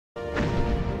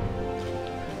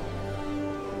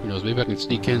Who knows, maybe I can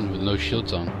sneak in with no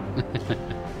shields on.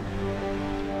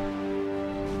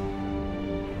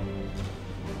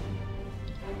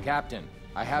 Captain,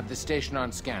 I have the station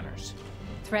on scanners.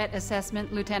 Threat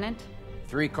assessment, Lieutenant?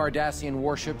 3 Cardassian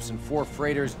warships and 4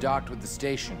 freighters docked with the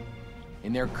station.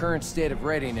 In their current state of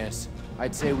readiness,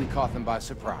 I'd say we caught them by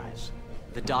surprise.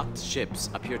 The docked ships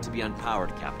appear to be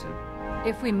unpowered, Captain.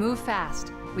 If we move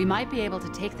fast, we might be able to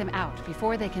take them out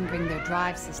before they can bring their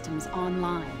drive systems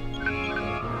online.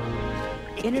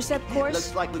 Intercept course?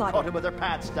 Looks like we caught him with their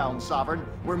pants down, Sovereign.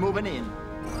 We're moving in.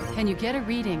 Can you get a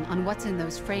reading on what's in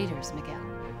those freighters, Miguel?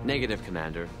 Negative,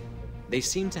 Commander. They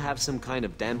seem to have some kind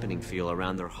of dampening field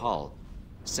around their hull.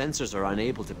 Sensors are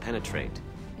unable to penetrate.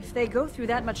 If they go through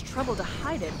that much trouble to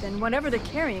hide it, then whatever they're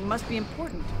carrying must be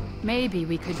important. Maybe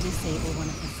we could disable one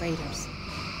of the freighters.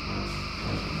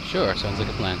 Sure, sounds like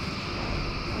a plan.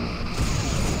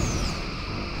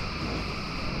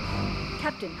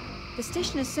 Captain, the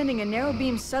station is sending a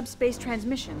narrow-beam subspace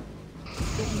transmission.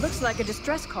 It looks like a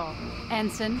distress call.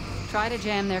 Ensign, try to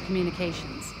jam their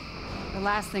communications. The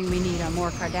last thing we need are more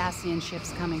Cardassian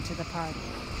ships coming to the party.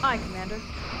 Aye, Commander.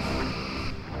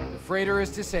 The freighter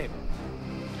is disabled.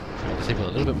 Disable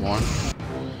a little bit more.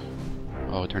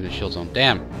 Oh, turn the shields on.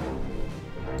 Damn!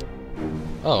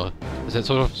 Oh, is that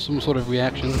sort of some sort of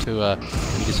reaction to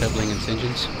me disabling its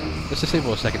engines? Let's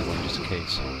disable a second one just in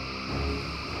case.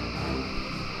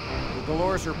 The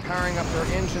Galors are powering up their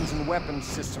engines and weapons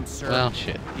systems, sir. Well,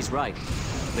 shit. He's right.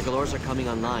 The Galors are coming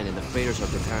online and the freighters are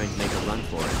preparing to make a run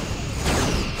for it.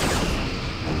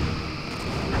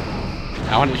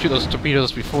 I wanted to shoot those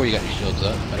torpedoes before you got your shields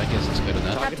up, but I guess it's good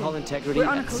enough. Target hull integrity we're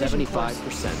on a at collision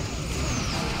 75%.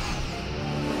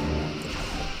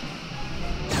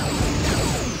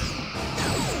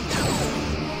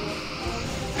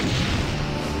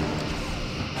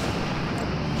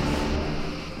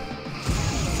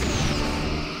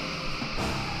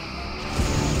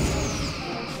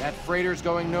 That freighter's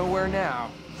going nowhere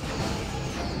now.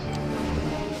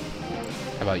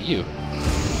 How about you?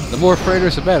 The more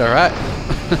freighters, the better, right?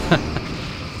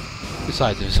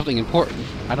 Besides, if it's something important,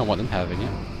 I don't want them having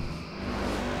it.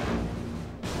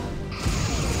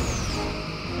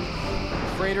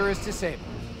 The freighter is disabled.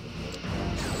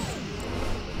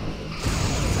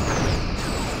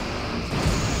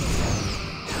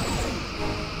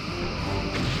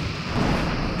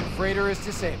 The freighter is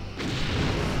disabled.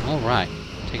 Alright,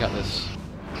 take out this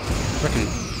frickin'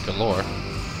 Galore.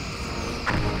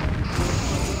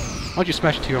 Why don't you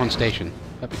smash it to your own station?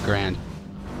 That'd be grand.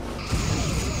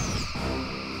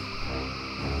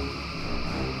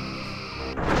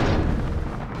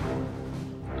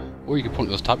 Or you could point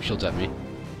those top shields at me.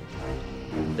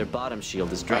 Their bottom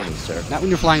shield is draining, sir. Not when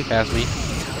you're flying past me,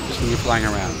 just when you're flying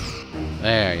around.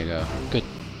 There you go. Good,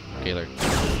 Gaylor.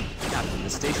 Captain, the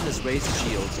station has raised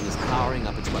shields and is powering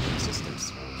up its weapon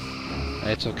systems.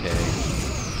 It's okay.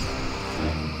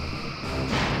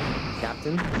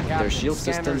 Captain, their shield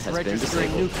system has been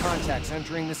registering new disabled. contacts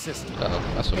entering the system. Uh-oh,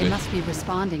 that's so They good. must be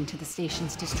responding to the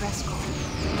station's distress call.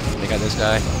 They got this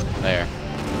guy. There.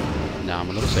 Now I'm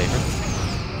a little safer.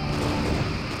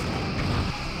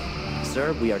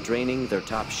 Sir, we are draining their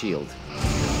top shield.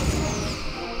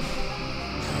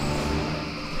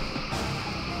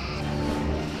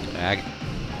 Ag.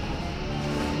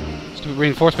 Stupid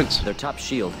reinforcements. Their top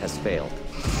shield has failed.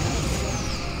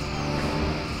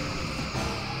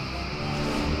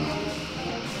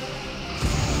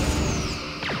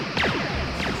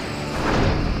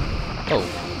 Oh,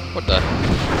 what the?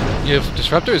 You have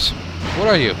disruptors? What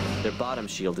are you? Their bottom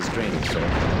shield is draining, sir.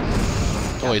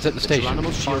 Oh, it's at the station.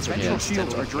 Geronimo's shields are Yeah.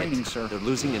 shields are draining, sir. They're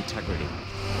losing integrity.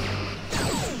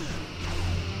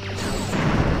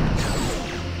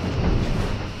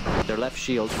 Their left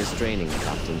shield is draining,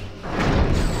 Captain.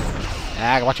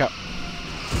 Ag, watch out.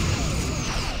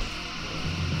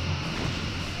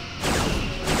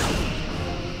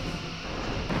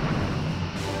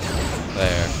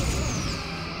 There.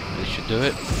 This should do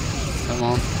it. Come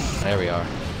on. There we are.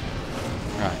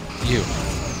 Alright, you.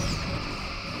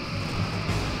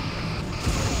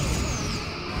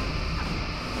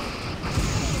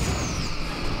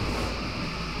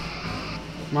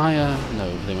 My,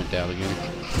 no, they went down again.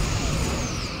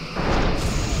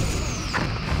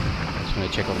 Just gonna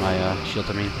check on my, shield,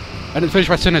 I mean. I didn't finish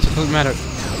my sentence, it doesn't matter.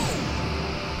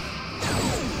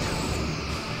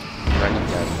 Random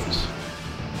gadgets.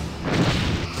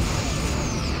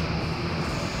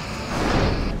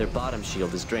 Their bottom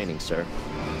shield is draining, sir.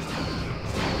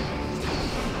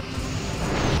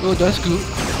 Oh, that's good.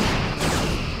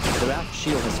 Their aft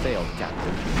shield has failed,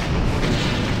 Captain.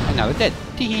 And now they're dead.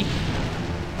 Tee-hee.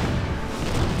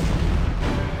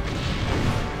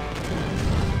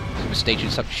 Stupid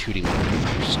station, stop shooting me.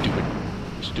 You're stupid.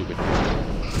 You're stupid.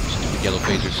 Stupid yellow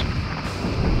phasers.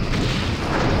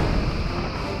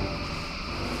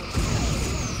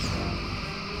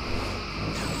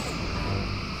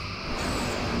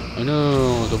 Oh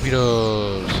no,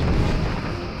 torpedoes!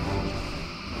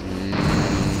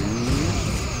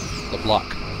 The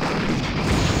block.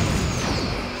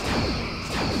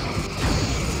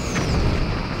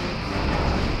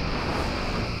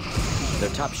 Their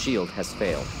top shield has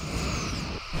failed.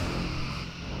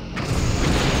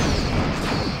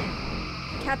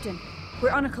 Captain,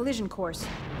 we're on a collision course.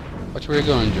 Watch where you're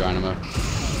going, Geronimo.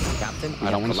 Captain,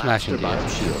 I don't want to smash into you.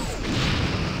 Shield.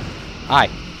 Hi.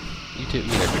 You too,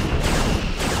 either.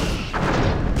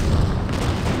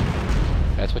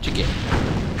 That's what you get.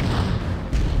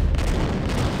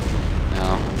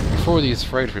 Now, before these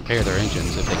freighters repair their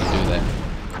engines, if they can do that,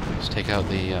 let's take out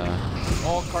the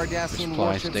All Cardassian resupply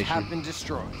warships station. have been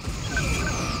destroyed.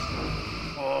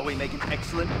 Oh, we make an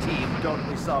excellent team, don't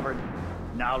we, Sovereign?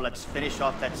 Now let's finish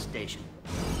off that station.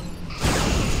 I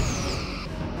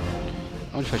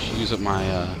wonder if I should use up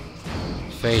my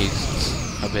phase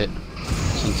a bit,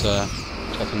 since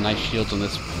it's got some nice shields on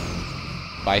this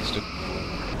Bystad.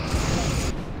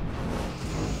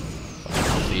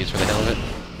 These for the hell of it.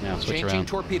 Now switch Changing around.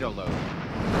 torpedo load.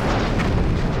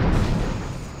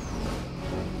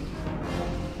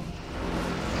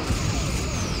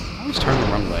 Always turn the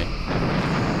wrong way.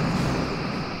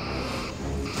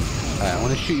 Alright, I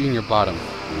want to shoot you in your bottom.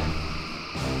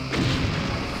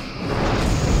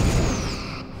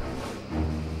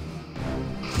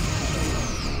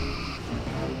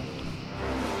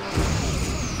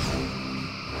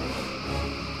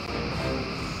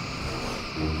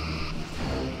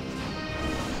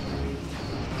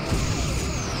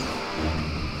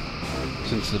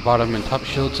 Since the bottom and top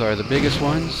shields are the biggest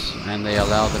ones, and they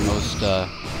allow the most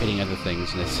hitting other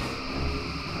things. And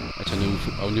that's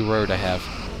a new road I have.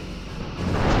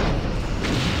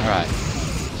 All right,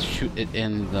 let's shoot it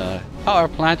in the power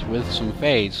plant with some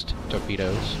phased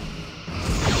torpedoes.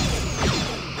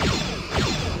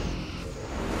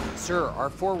 Sir, our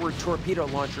forward torpedo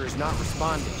launcher is not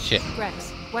responding. Shit.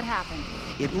 Rex, what happened?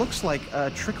 It looks like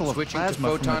a trickle of Switching to plasma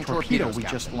from the photon torpedo torpedoes, we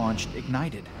Captain. just launched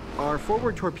ignited. Our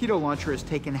forward torpedo launcher has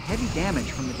taken heavy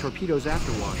damage from the torpedo's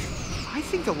afterwash. I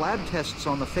think the lab tests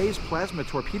on the phased plasma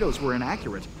torpedoes were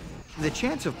inaccurate. The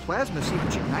chance of plasma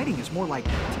seepage igniting is more like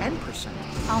 10%.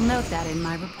 I'll note that in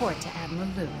my report to Admiral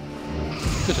Lu.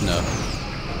 Good to know.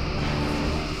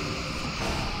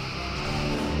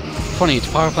 Funny, its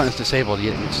power plant is disabled,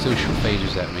 yet it still shoot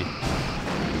phasers at me.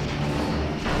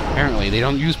 Apparently, they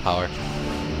don't use power.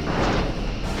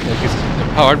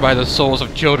 They're powered by the souls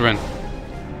of children.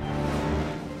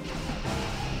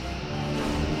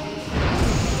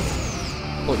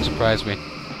 Wouldn't surprise me.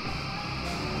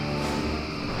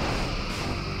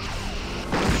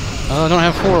 I don't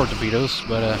have forward torpedoes,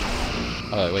 but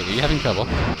oh wait, are you having trouble?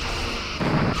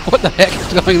 What the heck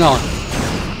is going on?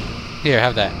 Here,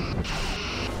 have that.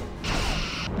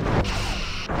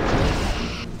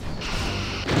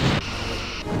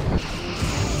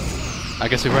 I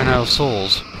guess we ran out of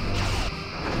souls.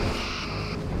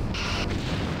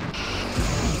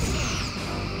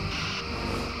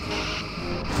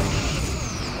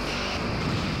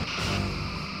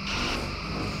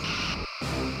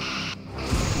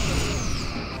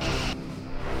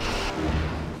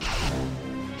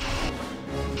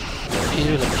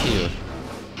 Pew to pew.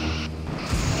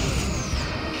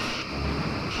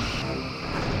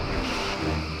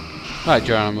 Alright,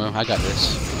 Geronimo, I got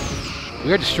this.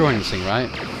 We are destroying this thing, right?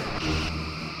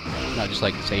 Not just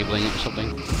like disabling it or something.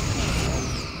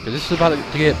 Because this is about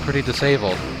to get pretty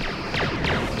disabled.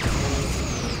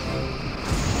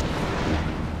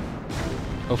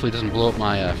 Hopefully it doesn't blow up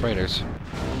my freighters.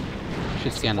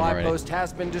 Should scan them Supply already. post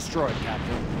has been destroyed,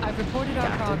 Captain. I've reported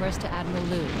our progress to Admiral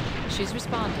Lu. She's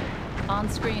responded. On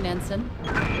screen, Ensign.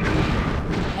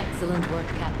 Excellent work,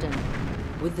 Captain.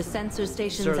 With the sensor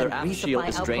stations Sir, their and aft shield resupply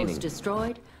is outposts draining.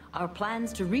 destroyed, our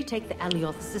plans to retake the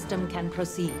Alioth system can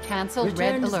proceed. Cancel. Return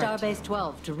Red to alert. Starbase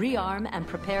 12 to rearm and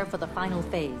prepare for the final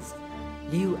phase.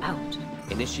 Liu out.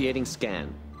 Initiating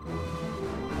scan.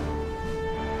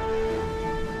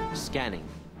 Scanning.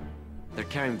 They're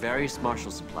carrying various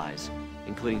Marshall supplies,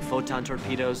 including photon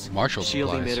torpedoes, Marshall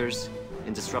shield supplies. emitters,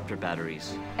 and disruptor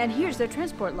batteries. And here's their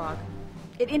transport log.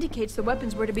 It indicates the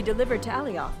weapons were to be delivered to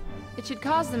Alioth. It should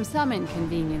cause them some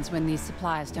inconvenience when these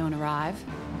supplies don't arrive.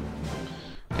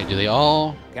 Okay, do they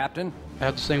all Captain,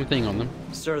 have the same thing on them?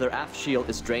 Sir, their aft shield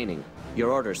is draining.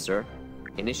 Your orders, sir.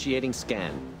 Initiating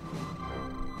scan.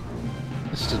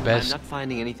 This is the I'm best. not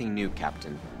finding anything new,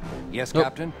 Captain. Yes, Nope.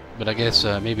 Captain? But I guess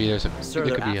maybe there's a Sir,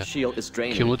 there the could be a aft shield is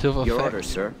draining. cumulative Your effect. orders,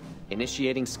 sir.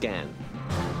 Initiating scan.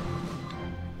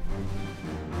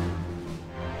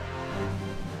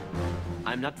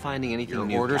 I'm not finding anything Your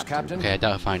new, orders, Captain. Okay, I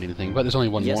doubt I find anything, but there's only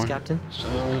one Yes, more. Captain. So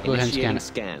go ahead and scan Initiating it.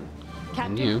 scan.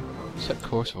 And you set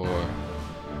course for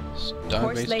Course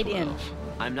Starbase laid 12. in.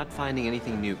 I'm not finding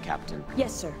anything new, Captain.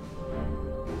 Yes, sir.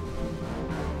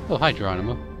 Oh, hi,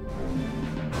 Geronimo.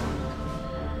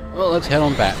 Well, let's head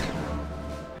on back.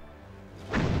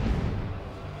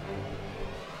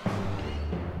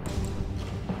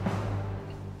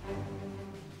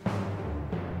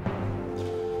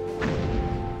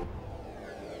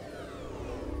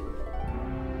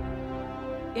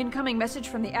 Incoming message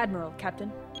from the Admiral,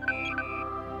 Captain.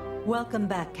 Welcome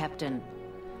back, Captain.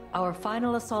 Our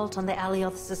final assault on the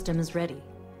Alioth system is ready.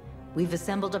 We've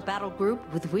assembled a battle group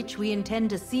with which we intend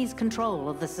to seize control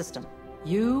of the system.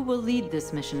 You will lead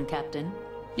this mission, Captain.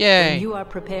 Yay! When you are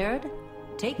prepared,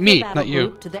 take Me, the battle not you.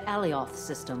 group to the Alioth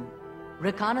system.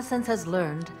 Reconnaissance has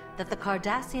learned that the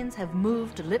Cardassians have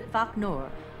moved Litvak Nur,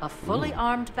 a fully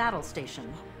armed battle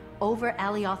station, over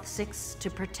Alioth 6 to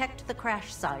protect the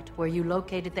crash site where you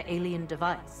located the alien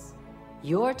device.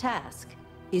 Your task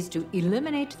is to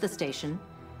eliminate the station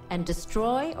and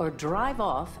destroy or drive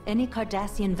off any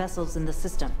Cardassian vessels in the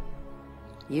system.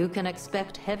 You can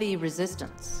expect heavy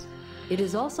resistance. It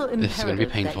is also This is gonna be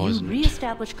imperative painful, that you isn't it?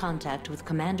 re-establish contact with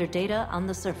Commander Data on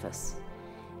the surface.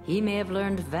 He may have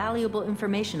learned valuable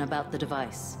information about the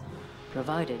device,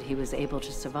 provided he was able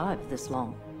to survive this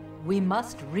long. We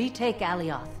must retake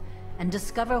Alioth and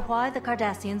discover why the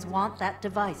Cardassians want that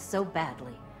device so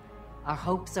badly. Our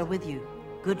hopes are with you.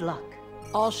 Good luck.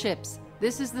 All ships,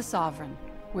 this is the Sovereign.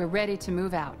 We're ready to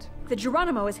move out. The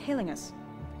Geronimo is hailing us.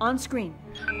 On screen.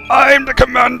 I'm the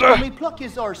commander! When we pluck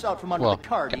his arse out from under Well, the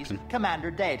cardies, Captain.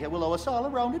 Commander Data will owe us all a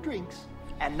round of drinks.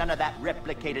 And none of that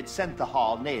replicated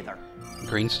synthahol neither.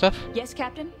 Green stuff? Yes,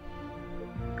 Captain?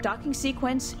 Docking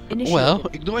sequence initiated. Well,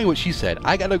 ignoring what she said,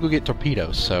 I gotta go get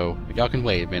torpedoes, so y'all can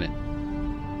wait a minute.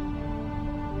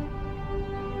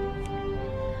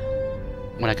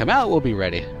 When I come out, we'll be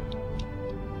ready.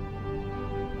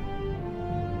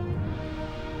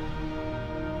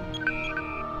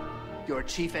 Your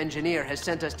chief engineer has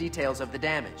sent us details of the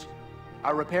damage.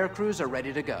 Our repair crews are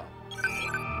ready to go.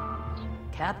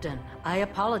 Captain, I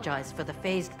apologize for the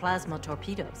phased plasma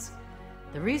torpedoes.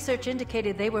 The research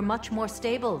indicated they were much more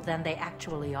stable than they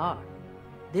actually are.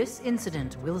 This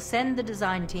incident will send the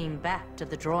design team back to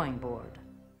the drawing board.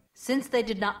 Since they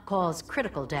did not cause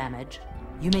critical damage,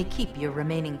 you may keep your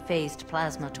remaining phased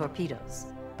plasma torpedoes.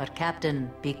 But Captain,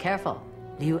 be careful.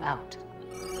 Liu out.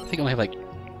 I think I only have like,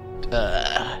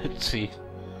 let's see.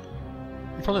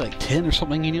 Probably like 10 or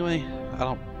something anyway.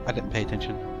 I didn't pay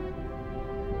attention.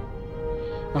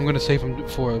 I'm gonna save them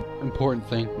for an important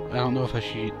thing. I don't know if I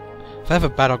should. If I have a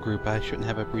battle group, I shouldn't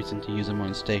have a reason to use them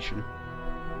on station.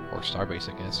 Or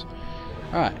Starbase, I guess.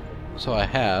 Alright, so I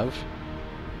have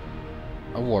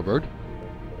a Warbird,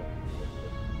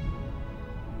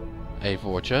 a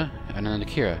Vor'Cha, and an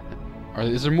Kyrie.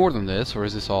 Is there more than this, or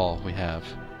is this all we have?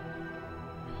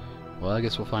 Well, I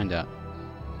guess we'll find out.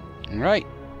 Alright.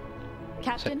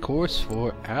 Captain? Set course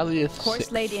for Alioth 6.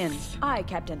 Course laid in. Aye,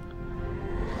 Captain.